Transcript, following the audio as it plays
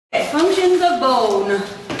functions of bone.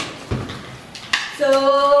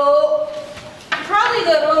 So probably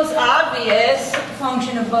the most obvious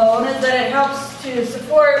function of bone is that it helps to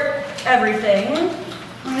support everything.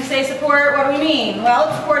 When we say support, what do we mean? Well,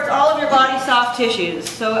 it supports all of your body's soft tissues.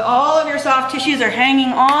 So all of your soft tissues are hanging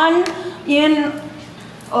on in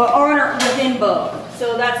or within bone.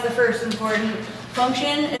 So that's the first important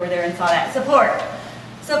function. Over there and saw that. Support.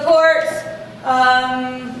 Supports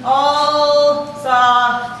all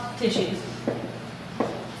soft tissues.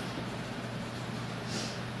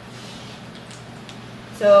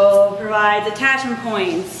 So provides attachment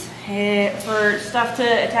points for stuff to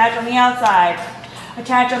attach on the outside,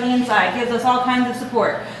 attach on the inside, gives us all kinds of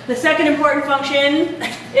support. The second important function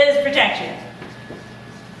is protection.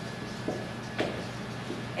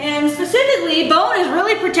 And specifically, bone is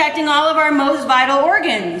really protecting all of our most vital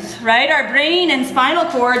organs, right? Our brain and spinal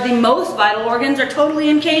cord, the most vital organs, are totally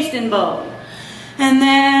encased in bone. And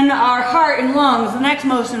then our heart and lungs, the next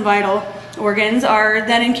most vital organs, are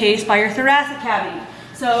then encased by your thoracic cavity.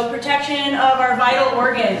 So protection of our vital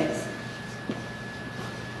organs.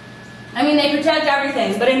 I mean, they protect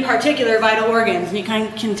everything, but in particular vital organs. And you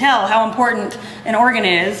can tell how important an organ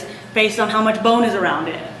is based on how much bone is around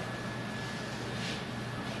it.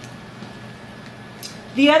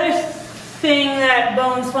 The other thing that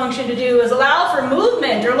bones function to do is allow for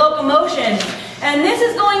movement or locomotion. And this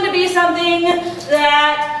is going to be something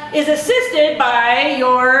that is assisted by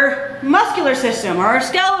your muscular system or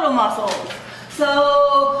skeletal muscles.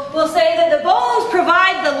 So we'll say that the bones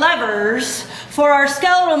provide the levers for our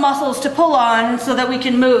skeletal muscles to pull on so that we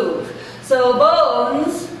can move. So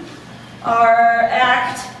bones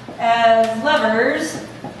act as levers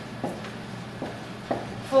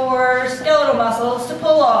for skeletal muscles to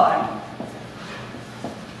pull on.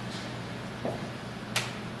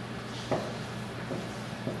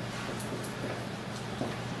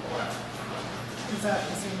 Is that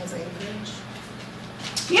the same as anchorage?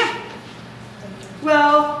 Yeah.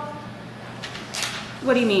 Well,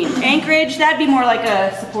 what do you mean? Anchorage? That'd be more like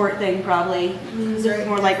a support thing, probably.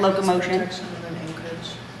 More like locomotion. Protection than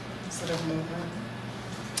anchorage instead of movement.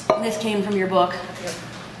 This came from your book. Yep.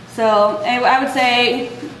 So I would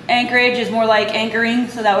say anchorage is more like anchoring,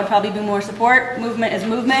 so that would probably be more support. Movement is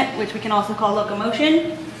movement, which we can also call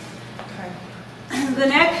locomotion. Okay. The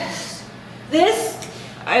next,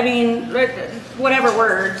 I mean, whatever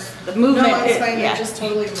words, the movement. No, it's fine. Yeah. It just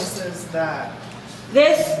totally misses that.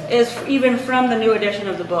 This is even from the new edition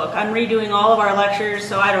of the book. I'm redoing all of our lectures,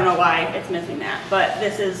 so I don't know why it's missing that, but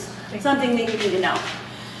this is something that you need to know.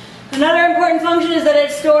 Another important function is that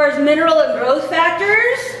it stores mineral and growth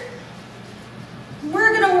factors.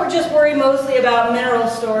 We're going to just worry mostly about mineral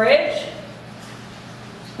storage.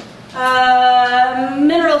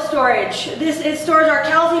 Mineral storage. It stores our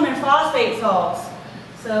calcium and phosphate salts.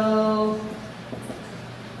 So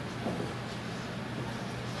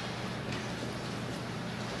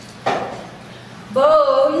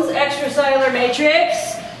bone's extracellular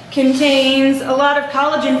matrix contains a lot of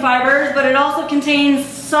collagen fibers, but it also contains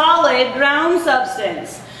solid ground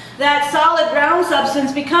substance. That solid ground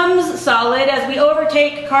substance becomes solid as we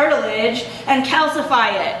overtake cartilage and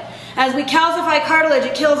calcify it. As we calcify cartilage,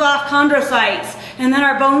 it kills off chondrocytes, and then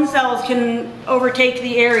our bone cells can overtake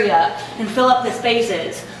the area and fill up the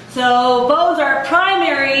spaces. So bones are a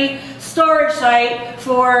primary storage site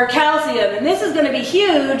for calcium, and this is going to be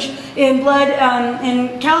huge in blood.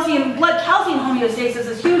 Blood calcium homeostasis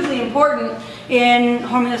is hugely important in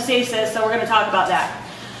homeostasis, so we're going to talk about that.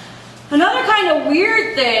 Another kind of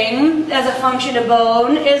weird thing as a function of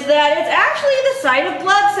bone is that it's actually the site of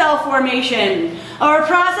blood cell formation, or a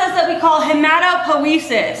process that we call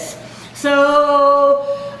hematopoiesis. So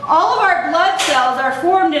all of our blood cells are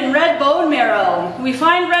formed in red bone marrow. We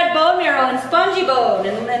find red bone marrow in spongy bone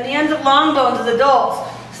and the ends of long bones as adults.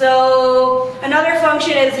 So another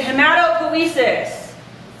function is hematopoiesis,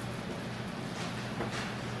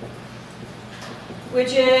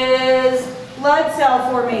 which is blood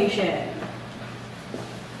cell formation.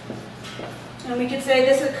 And we could say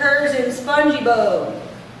this occurs in spongy bone.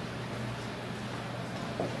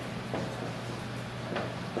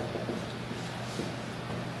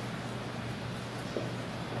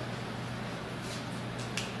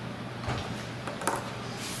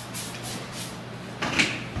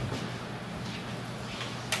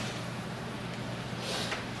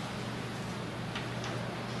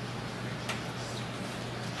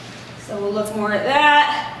 So we'll look more at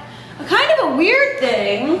that. A kind of a weird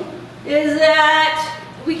thing is that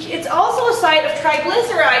it's also a site of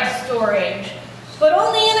triglyceride storage, but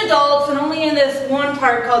only in adults and only in this one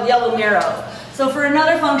part called yellow marrow. So for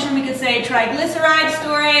another function we could say triglyceride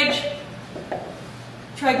storage.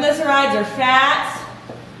 Triglycerides are fats.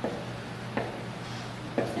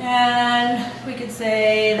 And we could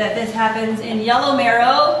say that this happens in yellow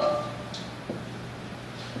marrow.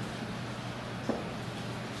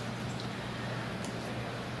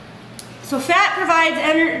 So fat provides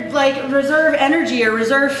reserve energy or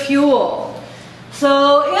reserve fuel.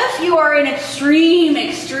 So if you are in extreme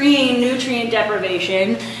nutrient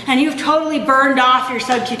deprivation and you've totally burned off your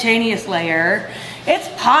subcutaneous layer, it's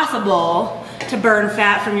possible to burn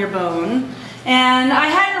fat from your bone. And I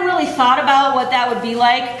hadn't really thought about what that would be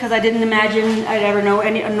like because I didn't imagine I'd ever know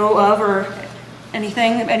of or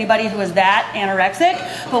anybody who was that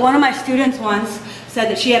anorexic. But one of my students once said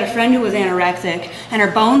that she had a friend who was anorexic and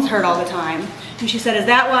her bones hurt all the time. And she said, "Is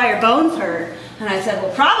that why your bones hurt?" And I said,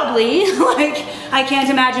 "Well, probably. Like, I can't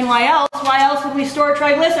imagine why else. Why else would we store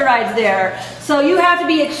triglycerides there?" So you have to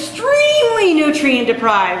be extremely nutrient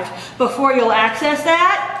deprived before you'll access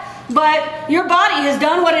that. But your body has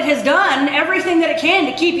done what it has done, everything that it can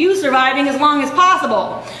to keep you surviving as long as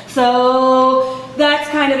possible. So that's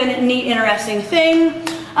kind of a neat, interesting thing.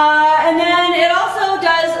 And then it also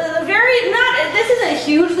does this isn't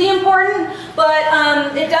hugely important, but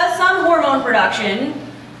it does some hormone production.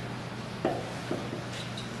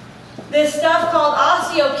 This stuff called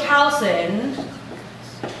osteocalcin.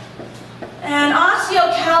 And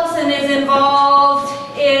osteocalcin is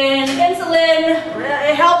involved in insulin.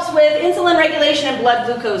 It helps with insulin regulation and blood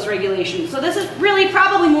glucose regulation. So this is really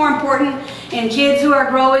probably more important in kids who are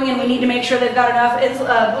growing, and we need to make sure they've got enough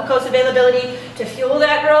glucose availability to fuel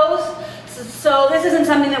that growth. So this isn't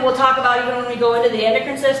something that we'll talk about even when we go into the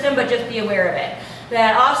endocrine system, but just be aware of it.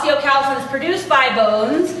 That osteocalcin is produced by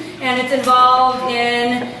bones, and it's involved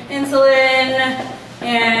in insulin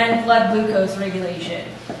and blood glucose regulation.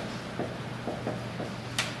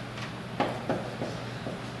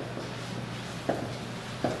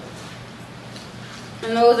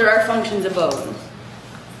 And those are our functions of bones.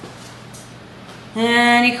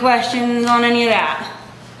 Any questions on any of that?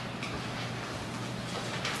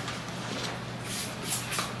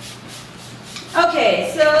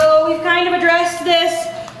 Okay, so we've kind of addressed this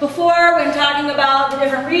before when talking about the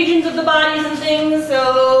different regions of the bodies and things.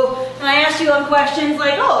 So I asked you on questions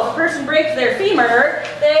like, oh, if a person breaks their femur,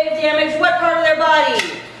 they've damaged what part of their body?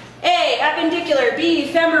 A, appendicular, B,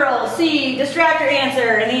 femoral, C, distractor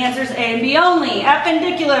answer, and the answer is A and B only.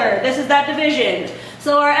 Appendicular, this is that division.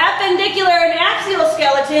 So our appendicular and axial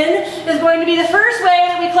skeleton is going to be the first way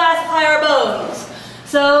that we classify our bones.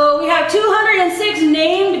 So we have 206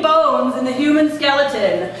 named bones in the human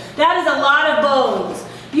skeleton. That is a lot of bones.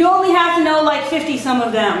 You only have to know like 50 some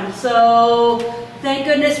of them. So thank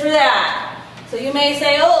goodness for that. So you may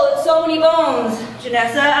say, oh, it's so many bones,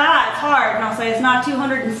 Janessa. It's hard. And I'll say it's not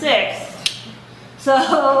 206.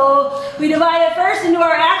 So we divide it first into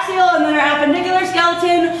our axial and then our appendicular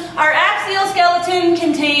skeleton. Our axial skeleton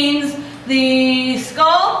contains the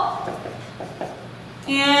skull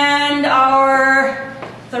and our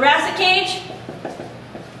thoracic cage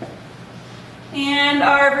and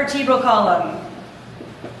our vertebral column.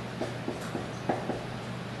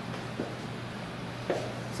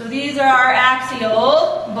 So these are our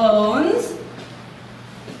axial bones.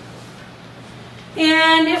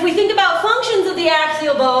 And if we think about functions of the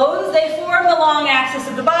axial bones, they form the long axis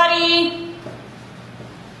of the body.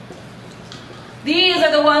 These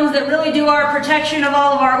are the ones that really do our protection of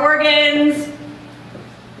all of our organs.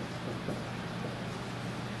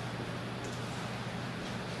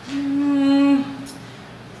 It's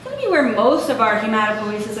going to be where most of our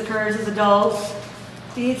hematopoiesis occurs as adults.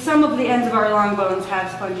 Some of the ends of our long bones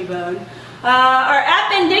have spongy bone. Our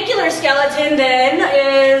appendicular skeleton then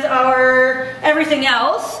is our everything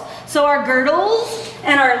else. So our girdles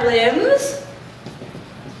and our limbs.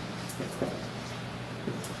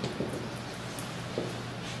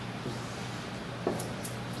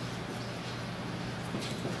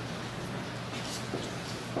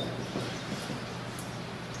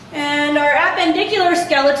 And our appendicular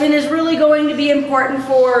skeleton is really going to be important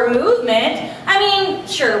for movement. I mean,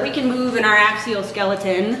 sure, we can move in our axial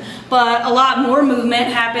skeleton, but a lot more movement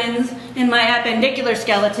happens in my appendicular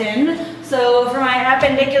skeleton. So for my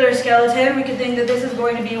appendicular skeleton, we could think that this is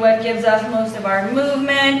going to be what gives us most of our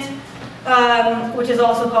movement, which is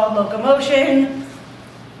also called locomotion.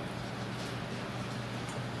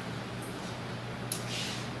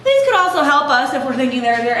 These could also help us if we're thinking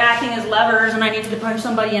they're acting as levers and I needed to punch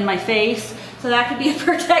somebody in my face. So that could be a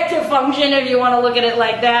protective function if you want to look at it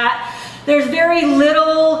like that. There's very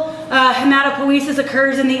little hematopoiesis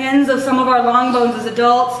occurs in the ends of some of our long bones as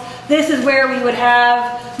adults. This is where we would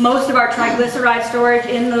have most of our triglyceride storage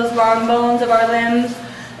in those long bones of our limbs.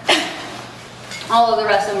 All of the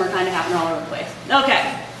rest of them are kind of happening all over the place.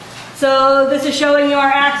 Okay. So this is showing you our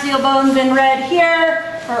axial bones in red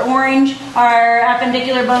here, or orange, our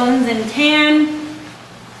appendicular bones in tan.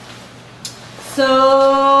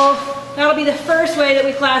 So that'll be the first way that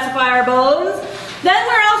we classify our bones. Then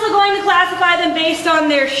we're also going to classify them based on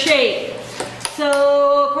their shape.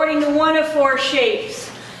 So according to one of 4 shapes.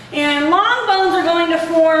 And long bones are going to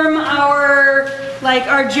form our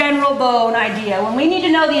general bone idea. When we need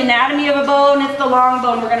to know the anatomy of a bone, it's the long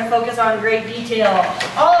bone we're going to focus on in great detail.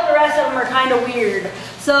 All of the rest of them are kind of weird.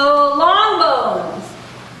 So long bones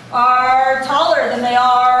are taller than they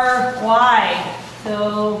are wide.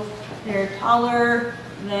 So they're taller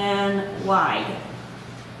than wide.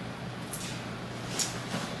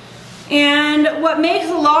 And what makes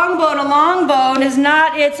a long bone is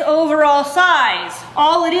not its overall size.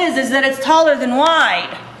 All it is that it's taller than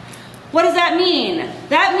wide. What does that mean?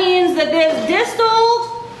 That means that this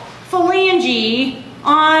distal phalange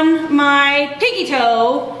on my pinky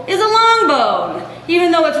toe is a long bone,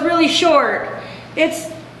 even though it's really short. It's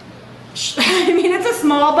a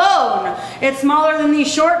small bone. It's smaller than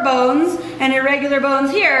these short bones and irregular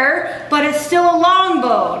bones here, but it's still a long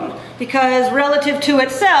bone because relative to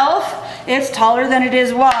itself, it's taller than it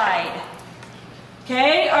is wide.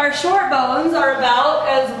 Okay, our short bones are about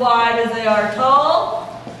as wide as they are tall.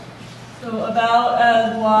 So about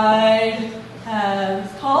as wide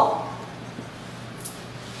as tall.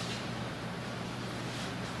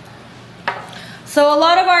 So a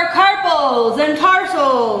lot of our carpals and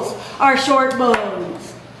tarsals are short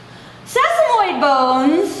bones. Sesamoid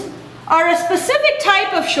bones are a specific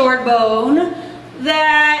type of short bone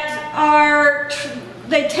that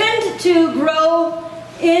they tend to grow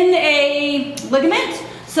in a ligament.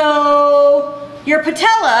 So your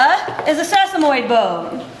patella is a sesamoid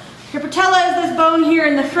bone. Your patella is this bone here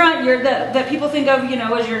in the front that people think of,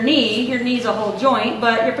 as your knee. Your knee's a whole joint,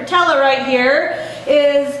 but your patella right here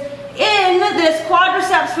is in this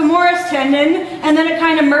quadriceps femoris tendon, and then it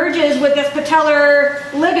kind of merges with this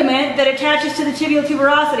patellar ligament that attaches to the tibial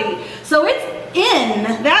tuberosity. So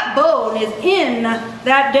that bone is in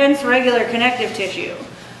that dense regular connective tissue.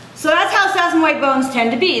 So that's how sesamoid bones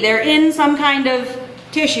tend to be. They're in some kind of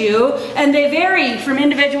tissue, and they vary from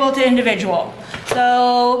individual to individual.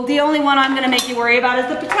 So the only one I'm going to make you worry about is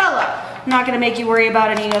the patella. I'm not going to make you worry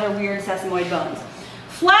about any other weird sesamoid bones.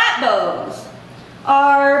 Flat bones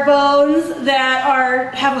are bones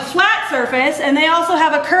that have a flat surface, and they also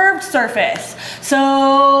have a curved surface.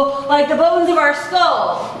 So like the bones of our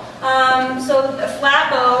skull. So the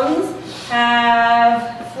flat bones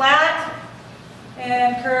have flat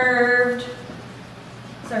and curved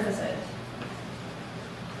surfaces.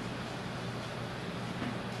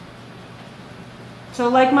 So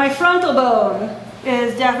like my frontal bone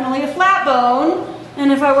is definitely a flat bone,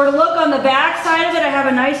 and if I were to look on the back side of it, I have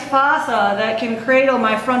a nice fossa that can cradle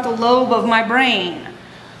my frontal lobe of my brain.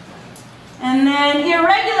 And then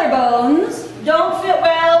irregular bones don't fit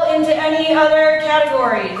well into any other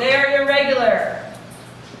category. They are irregular.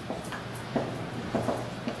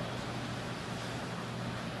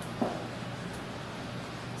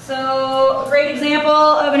 So a great example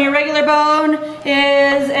of an irregular bone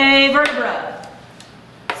is a vertebra.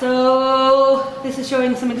 So this is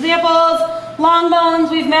showing some examples. Long bones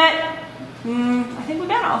we've met, I think we've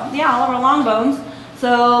met all of our long bones.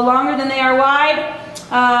 So longer than they are wide.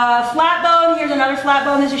 Flat bone, here's another flat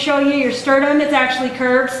bone. This is showing you your sternum. It's actually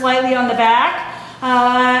curved slightly on the back.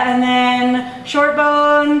 And then short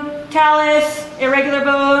bone, talus, irregular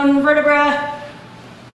bone, vertebra.